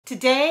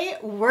Today,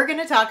 we're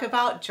gonna talk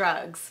about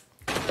drugs.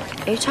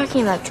 Are you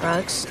talking about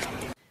drugs?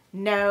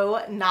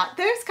 No, not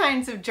those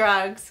kinds of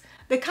drugs.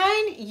 The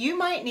kind you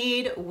might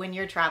need when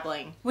you're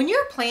traveling. When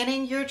you're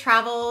planning your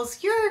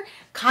travels, you're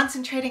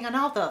concentrating on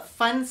all the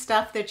fun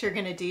stuff that you're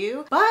gonna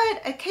do,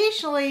 but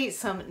occasionally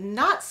some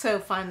not so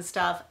fun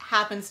stuff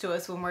happens to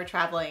us when we're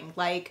traveling,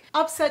 like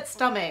upset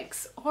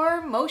stomachs or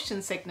motion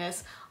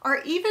sickness,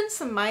 or even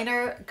some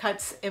minor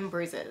cuts and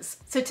bruises.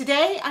 So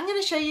today I'm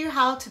gonna show you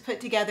how to put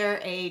together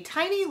a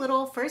tiny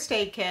little first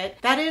aid kit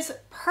that is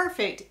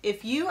perfect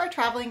if you are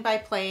traveling by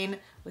plane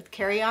with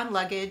carry-on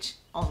luggage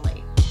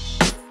only.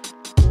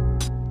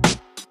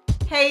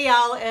 Hey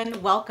y'all, and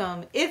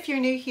welcome. If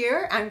you're new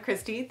here, I'm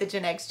Christy, the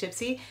Gen X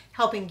Gypsy,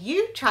 helping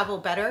you travel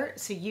better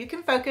so you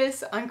can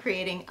focus on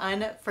creating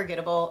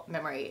unforgettable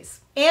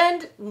memories.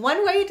 And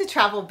one way to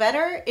travel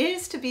better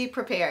is to be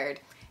prepared.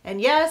 And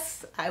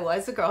yes, I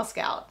was a Girl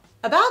Scout.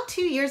 About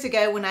 2 years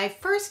ago, when I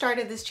first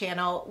started this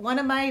channel, one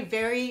of my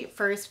very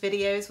first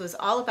videos was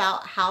all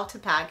about how to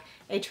pack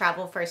a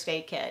travel first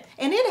aid kit.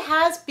 And it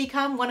has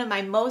become one of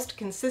my most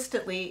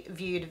consistently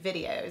viewed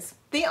videos.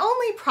 The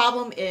only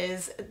problem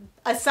is,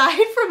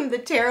 aside from the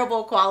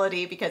terrible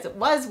quality, because it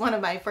was one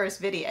of my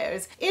first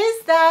videos,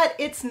 is that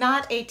it's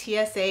not a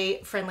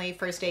TSA friendly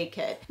first aid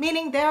kit,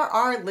 meaning there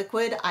are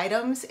liquid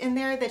items in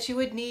there that you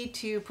would need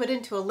to put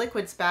into a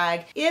liquids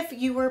bag if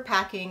you were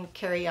packing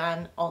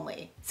carry-on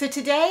only. So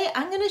today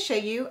I'm going to show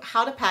you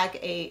how to pack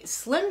a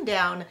slimmed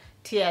down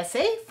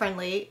TSA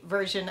friendly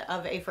version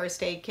of a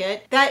first aid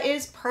kit that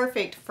is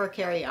perfect for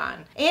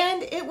carry-on,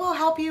 and it will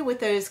help you with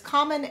those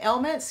common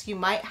ailments you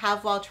might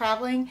have while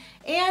traveling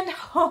and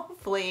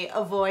hopefully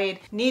avoid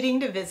needing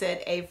to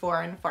visit a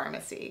foreign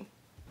pharmacy.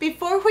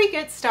 Before we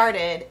get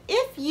started,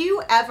 if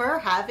you ever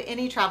have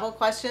any travel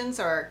questions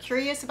or are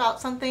curious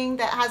about something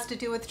that has to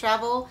do with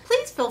travel,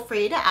 please feel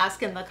free to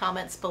ask in the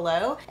comments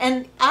below,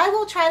 and I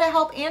will try to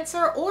help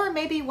answer, or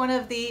maybe one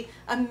of the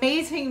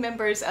amazing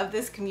members of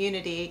this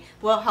community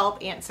will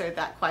help answer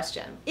that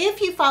question.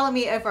 If you follow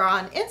me over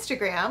on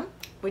Instagram,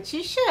 which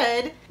you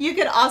should, you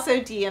could also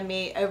DM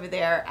me over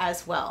there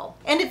as well.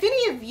 And if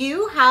any of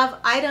you have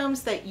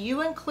items that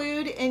you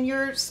include in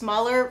your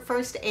smaller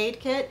first aid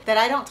kit that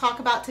I don't talk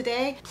about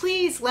today,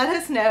 please let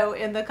us know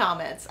in the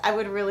comments. I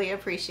would really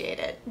appreciate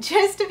it.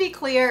 Just to be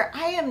clear,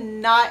 I am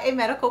not a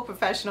medical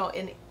professional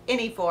in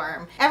any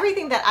form.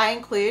 Everything that I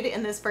include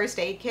in this first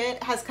aid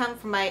kit has come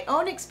from my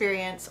own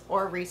experience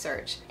or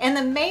research. And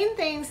the main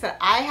things that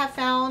I have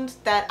found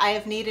that I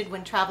have needed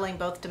when traveling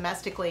both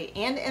domestically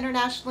and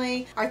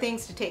internationally are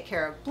things to take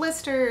care of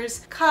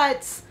blisters,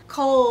 cuts,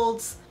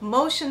 colds,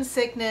 motion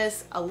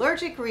sickness,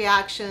 allergic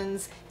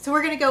reactions. So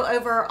we're going to go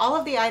over all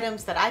of the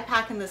items that I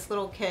pack in this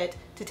little kit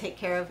to take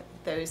care of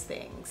those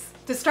things.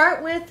 To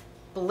start with,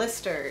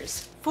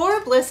 blisters.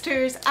 For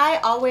blisters, I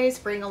always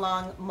bring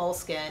along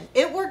moleskin.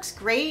 It works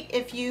great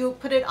if you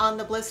put it on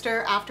the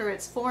blister after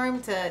it's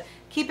formed to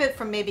keep it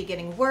from maybe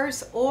getting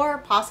worse or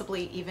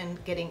possibly even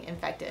getting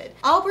infected.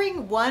 I'll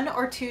bring 1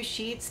 or 2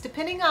 sheets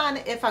depending on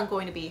if I'm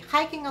going to be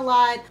hiking a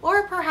lot,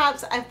 or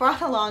perhaps I've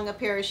brought along a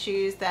pair of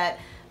shoes that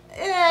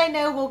I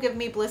know will give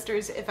me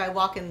blisters if I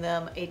walk in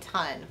them a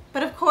ton.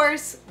 But of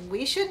course,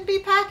 we shouldn't be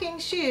packing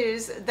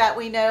shoes that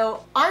we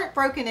know aren't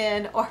broken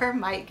in or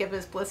might give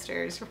us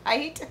blisters,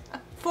 right?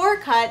 For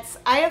cuts,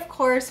 I of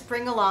course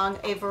bring along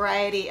a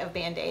variety of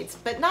band-aids,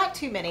 but not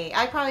too many.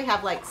 I probably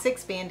have like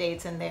 6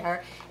 band-aids in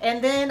there.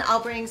 And then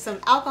I'll bring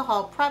some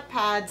alcohol prep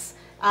pads,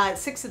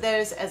 6 of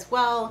those as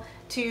well,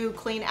 to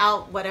clean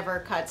out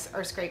whatever cuts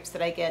or scrapes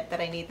that I get that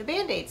I need the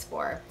band-aids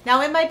for.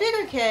 Now in my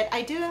bigger kit,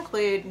 I do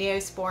include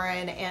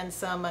Neosporin and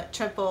some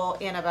triple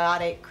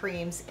antibiotic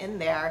creams in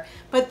there,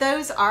 but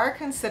those are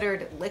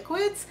considered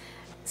liquids.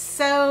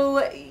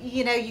 So,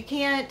 you know, you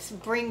can't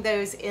bring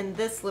those in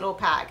this little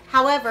pack.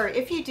 However,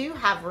 if you do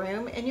have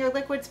room in your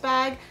liquids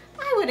bag,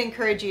 I would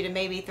encourage you to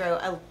maybe throw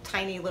a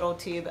tiny little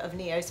tube of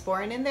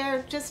Neosporin in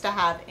there just to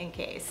have in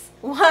case.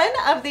 One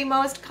of the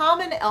most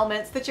common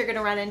ailments that you're going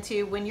to run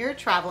into when you're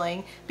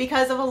traveling,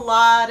 because of a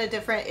lot of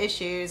different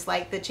issues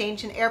like the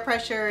change in air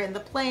pressure in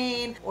the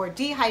plane, or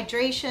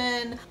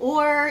dehydration,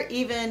 or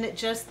even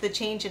just the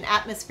change in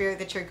atmosphere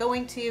that you're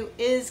going to,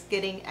 is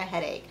getting a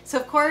headache. So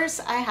of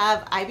course I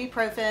have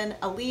ibuprofen,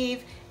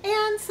 Aleve,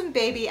 and some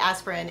baby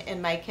aspirin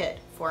in my kit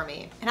for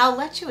me. And I'll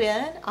let you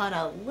in on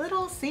a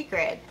little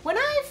secret. When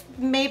I've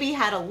maybe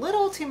had a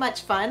little too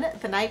much fun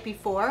the night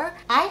before,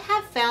 I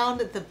have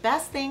found the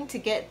best thing to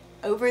get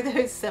over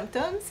those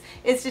symptoms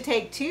is to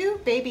take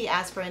 2 baby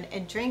aspirin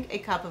and drink a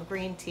cup of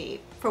green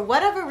tea. For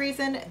whatever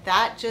reason,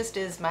 that just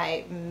is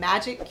my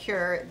magic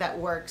cure that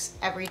works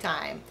every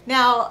time.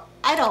 Now,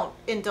 I don't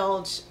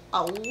indulge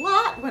a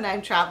lot when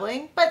I'm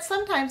traveling, but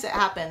sometimes it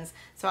happens,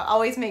 so I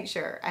always make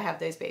sure I have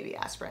those baby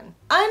aspirin.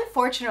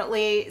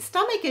 Unfortunately,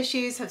 stomach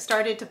issues have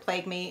started to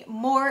plague me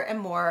more and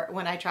more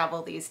when I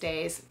travel these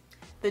days.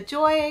 The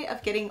joy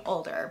of getting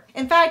older.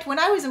 In fact, when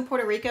I was in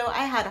Puerto Rico,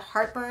 I had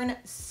heartburn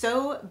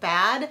so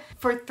bad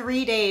for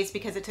 3 days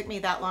because it took me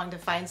that long to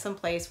find some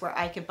place where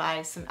I could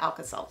buy some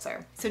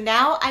Alka-Seltzer. So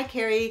now I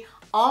carry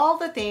all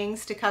the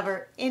things to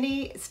cover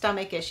any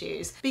stomach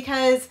issues,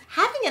 because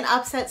having an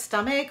upset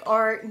stomach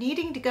or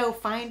needing to go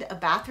find a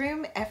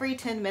bathroom every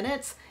 10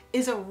 minutes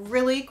is a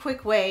really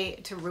quick way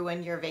to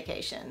ruin your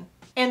vacation.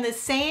 And the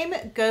same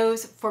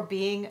goes for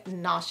being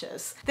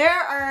nauseous. There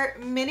are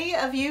many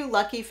of you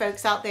lucky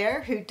folks out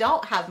there who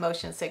don't have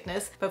motion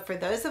sickness, but for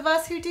those of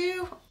us who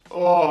do,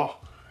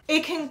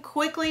 it can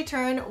quickly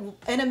turn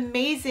an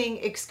amazing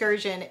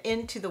excursion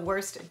into the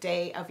worst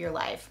day of your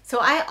life. So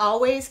I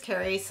always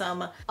carry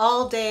some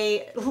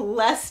all-day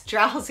less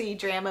drowsy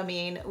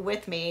Dramamine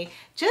with me,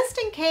 just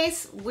in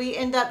case we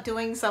end up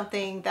doing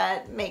something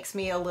that makes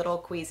me a little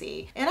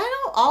queasy. And I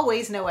don't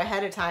always know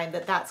ahead of time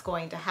that that's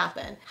going to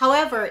happen.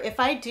 However, if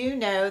I do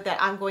know that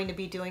I'm going to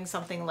be doing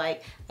something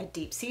like a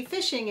deep sea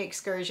fishing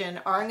excursion,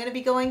 or I'm going to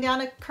be going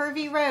down a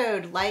curvy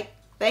road like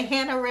the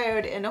Hana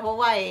Road in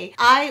Hawaii,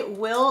 I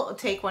will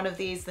take one of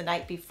these the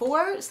night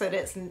before so that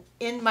it's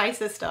in my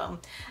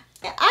system.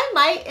 I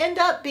might end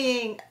up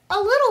being a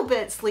little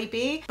bit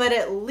sleepy, but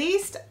at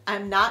least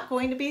I'm not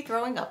going to be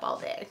throwing up all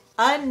day.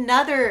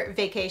 Another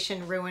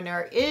vacation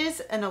ruiner is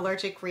an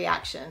allergic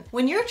reaction.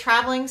 When you're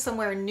traveling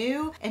somewhere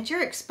new and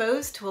you're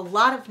exposed to a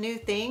lot of new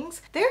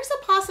things, there's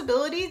a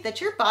possibility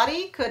that your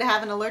body could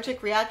have an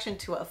allergic reaction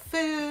to a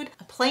food,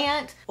 a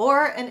plant,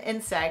 or an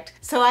insect.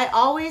 So I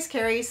always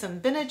carry some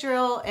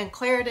Benadryl and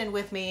Claritin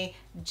with me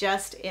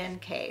just in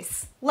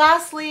case.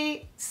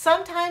 Lastly,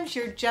 sometimes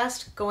you're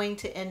just going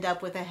to end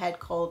up with a head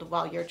cold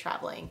while you're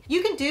traveling.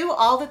 You can do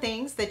all the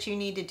things that you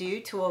need to do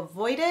to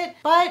avoid it,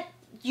 but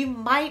you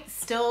might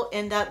still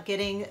end up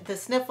getting the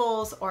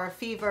sniffles or a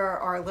fever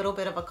or a little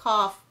bit of a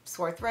cough,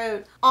 sore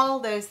throat, all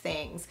those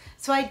things.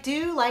 So I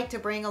do like to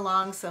bring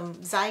along some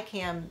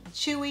Zicam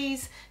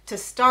Chewies to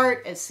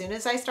start as soon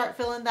as I start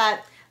feeling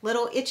that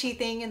little itchy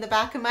thing in the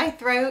back of my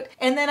throat.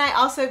 And then I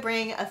also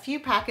bring a few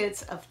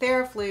packets of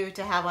Theraflu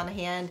to have on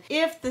hand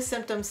if the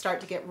symptoms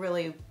start to get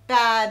really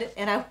bad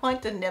and I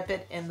want to nip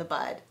it in the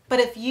bud.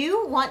 But if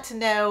you want to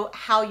know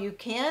how you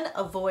can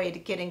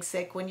avoid getting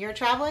sick when you're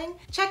traveling,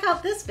 check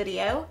out this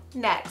video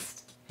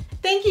next.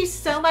 Thank you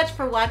so much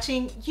for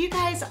watching. You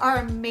guys are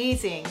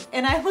amazing,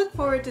 and I look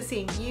forward to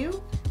seeing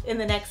you in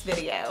the next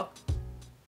video.